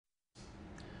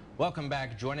Welcome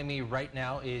back. Joining me right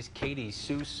now is Katie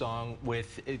Susong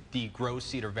with the Grow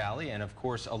Cedar Valley, and of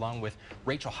course along with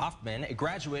Rachel Hoffman, a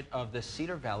graduate of the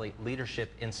Cedar Valley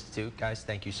Leadership Institute. Guys,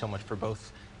 thank you so much for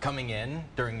both coming in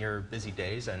during your busy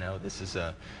days. I know this is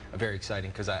a very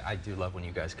exciting, because I do love when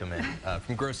you guys come in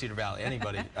from Grow Cedar Valley.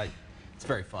 Anybody, it's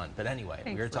very fun. But anyway,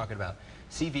 we were talking about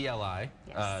CVLI.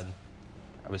 Yes.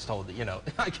 I was told that, you know,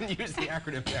 I can use the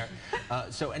acronym there.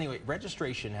 So anyway,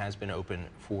 registration has been open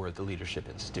for the Leadership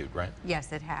Institute, right?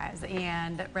 Yes, it has,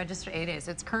 and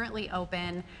it's currently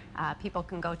open. People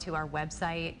can go to our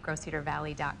website,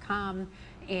 growcedarvalley.com,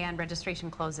 and registration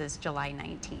closes July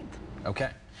 19th. Okay.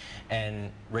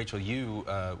 And Rachel, you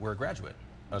were a graduate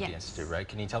of the Institute, right?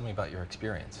 Can you tell me about your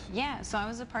experience? Yeah, so I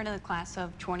was a part of the class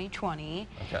of 2020,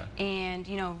 and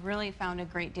really found a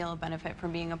great deal of benefit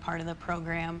from being a part of the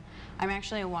program. I'm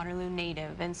actually a Waterloo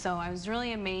native, and so I was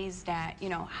really amazed at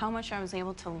how much I was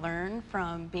able to learn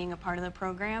from being a part of the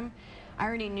program. I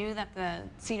already knew that the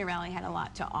Cedar Valley had a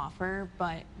lot to offer,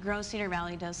 but Grow Cedar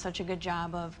Valley does such a good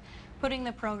job of putting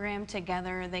the program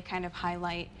together. They kind of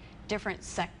highlight different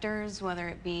sectors, whether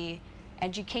it be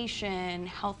education,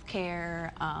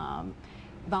 healthcare,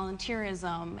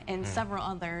 volunteerism, and several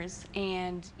others.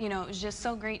 And it was just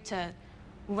so great to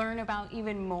learn about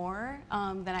even more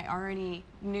that I already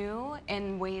knew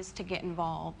and ways to get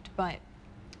involved. But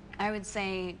I would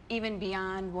say even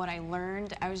beyond what I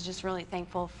learned, I was just really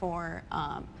thankful for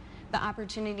the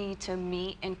opportunity to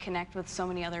meet and connect with so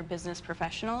many other business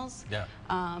professionals. Yeah.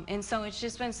 And so it's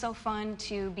just been so fun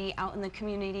to be out in the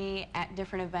community at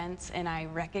different events, and I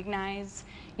recognize,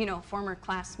 former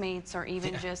classmates or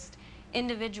even just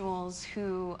individuals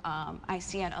who I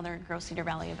see at other Grow Cedar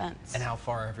Valley events. And how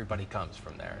far everybody comes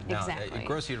from there. Now, exactly.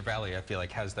 Grow Cedar Valley, I feel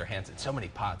like, has their hands in so many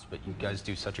pots, but you guys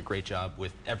do such a great job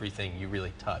with everything you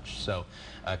really touch. So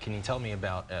can you tell me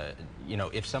about,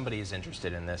 if somebody is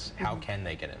interested in this, how can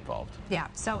they get involved? Yeah,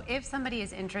 so if somebody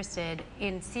is interested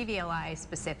in CVLI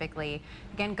specifically,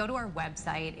 again, go to our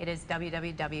website. It is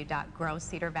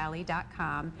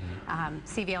www.growcedarvalley.com.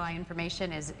 CVLI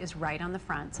information is right on the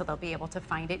front, so they'll be able to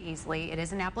find it easily. It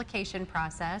is an application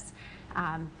process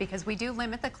because we do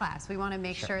limit the class. We want to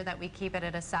make sure that we keep it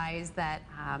at a size that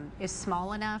is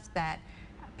small enough that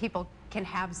people can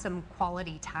have some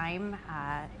quality time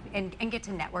and get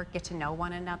to network, get to know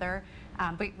one another.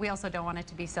 But we also don't want it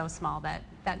to be so small that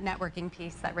that networking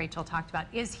piece that Rachel talked about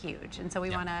is huge. And so we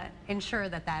want to ensure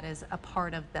that that is a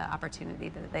part of the opportunity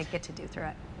that they get to do through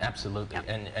it. Absolutely.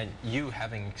 And you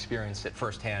having experienced it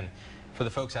firsthand, for the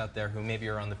folks out there who maybe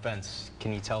are on the fence,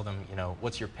 can you tell them,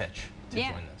 what's your pitch to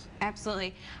join this?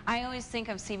 Absolutely. I always think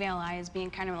of CVLI as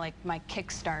being kind of like my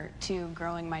kickstart to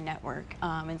growing my network.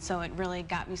 And so it really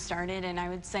got me started. And I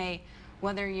would say,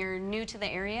 whether you're new to the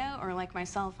area or like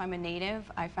myself, I'm a native,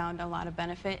 I found a lot of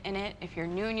benefit in it. If you're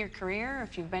new in your career, or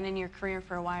if you've been in your career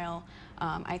for a while,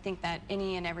 I think that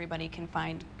any and everybody can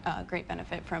find great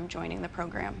benefit from joining the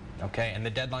program. Okay, and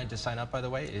the deadline to sign up, by the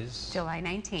way, is? July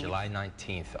 19th. July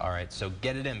 19th. All right, so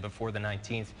get it in before the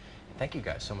 19th. Thank you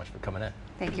guys so much for coming in.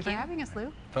 Thank you for having us,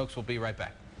 Lou. Folks, we'll be right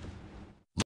back.